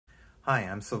Hi,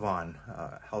 I'm Savan,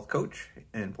 health coach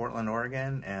in Portland,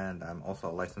 Oregon, and I'm also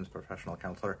a licensed professional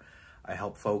counselor. I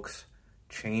help folks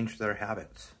change their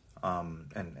habits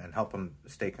and help them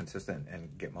stay consistent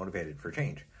and get motivated for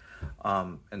change.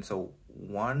 And so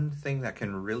one thing that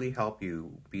can really help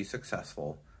you be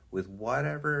successful with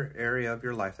whatever area of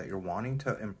your life that you're wanting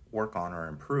to work on or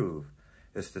improve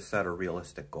is to set a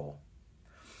realistic goal.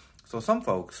 So some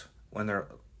folks, when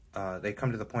they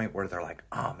come to the point where they're like,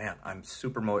 oh man, I'm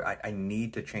super motivated. I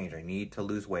need to change. I need to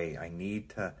lose weight. I need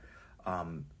to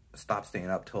stop staying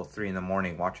up till 3 in the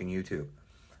morning watching YouTube.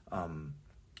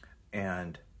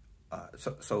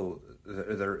 So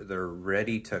they're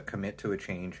ready to commit to a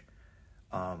change.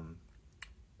 And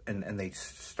they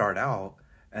start out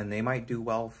and they might do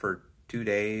well for 2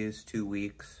 days, 2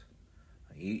 weeks,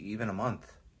 even a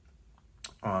month.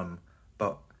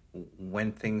 But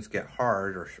when things get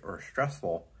hard or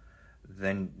stressful,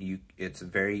 then it's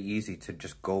very easy to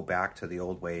just go back to the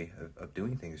old way of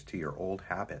doing things, to your old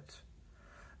habits.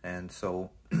 And so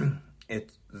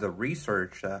it's the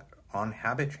research on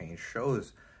habit change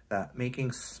shows that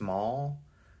making small,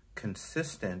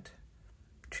 consistent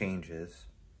changes,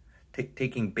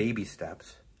 taking baby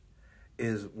steps,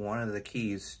 is one of the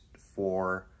keys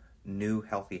for new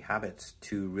healthy habits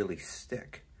to really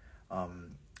stick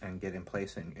and get in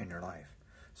place in your life.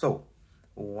 So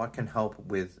what can help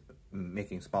with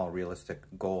making small, realistic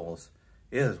goals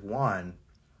is, one,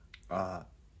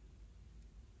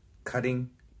 cutting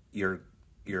your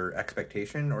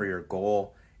expectation or your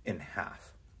goal in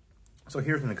half. So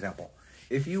here's an example.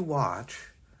 If you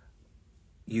watch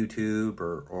YouTube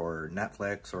or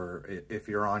Netflix, or if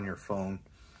you're on your phone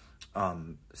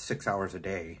 6 hours a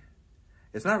day,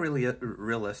 it's not really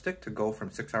realistic to go from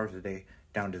 6 hours a day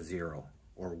down to 0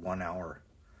 or 1 hour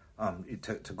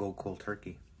to go cold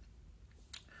turkey,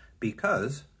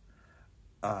 because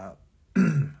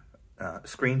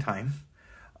screen time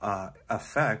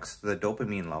affects the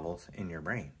dopamine levels in your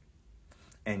brain,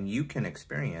 and you can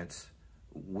experience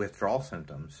withdrawal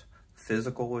symptoms,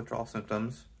 physical withdrawal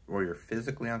symptoms where you're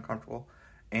physically uncomfortable,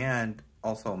 and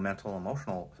also mental,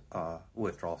 emotional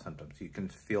withdrawal symptoms. You can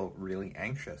feel really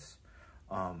anxious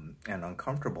and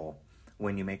uncomfortable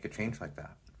when you make a change like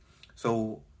that.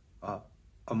 So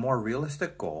a more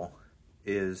realistic goal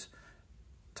is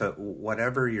to,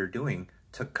 whatever you're doing,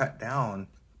 to cut down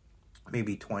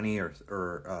maybe 20 or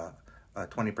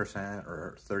 20%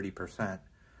 or 30%,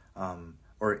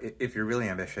 or if you're really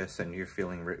ambitious and you're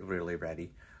feeling really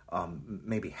ready,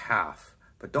 maybe half.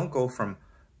 But don't go from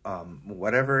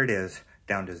whatever it is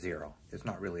down to 0. It's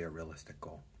not really a realistic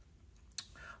goal.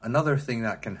 Another thing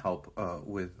that can help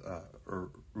with a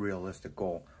realistic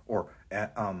goal, or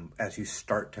as you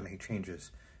start to make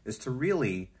changes, is to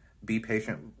really be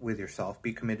patient with yourself,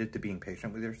 be committed to being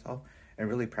patient with yourself, and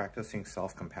really practicing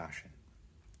self-compassion.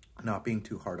 Not being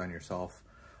too hard on yourself,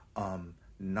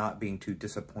 not being too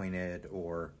disappointed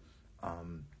or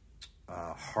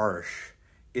harsh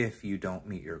if you don't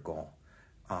meet your goal.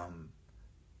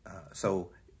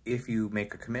 So if you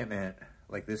make a commitment,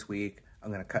 like this week, I'm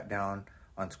going to cut down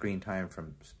on screen time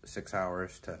from 6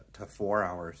 hours to 4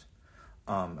 hours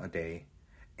a day,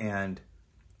 and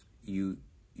you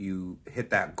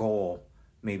hit that goal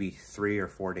maybe 3 or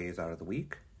 4 days out of the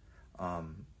week,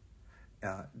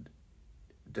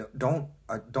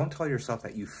 don't tell yourself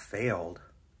that you failed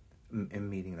in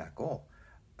meeting that goal.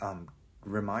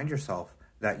 Remind yourself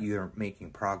that you're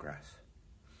making progress.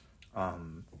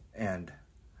 And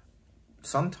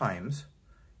sometimes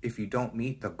if you don't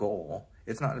meet the goal,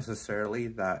 it's not necessarily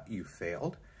that you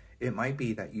failed. It might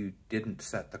be that you didn't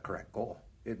set the correct goal.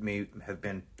 It may have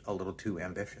been a little too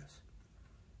ambitious.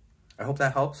 I hope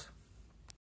that helps.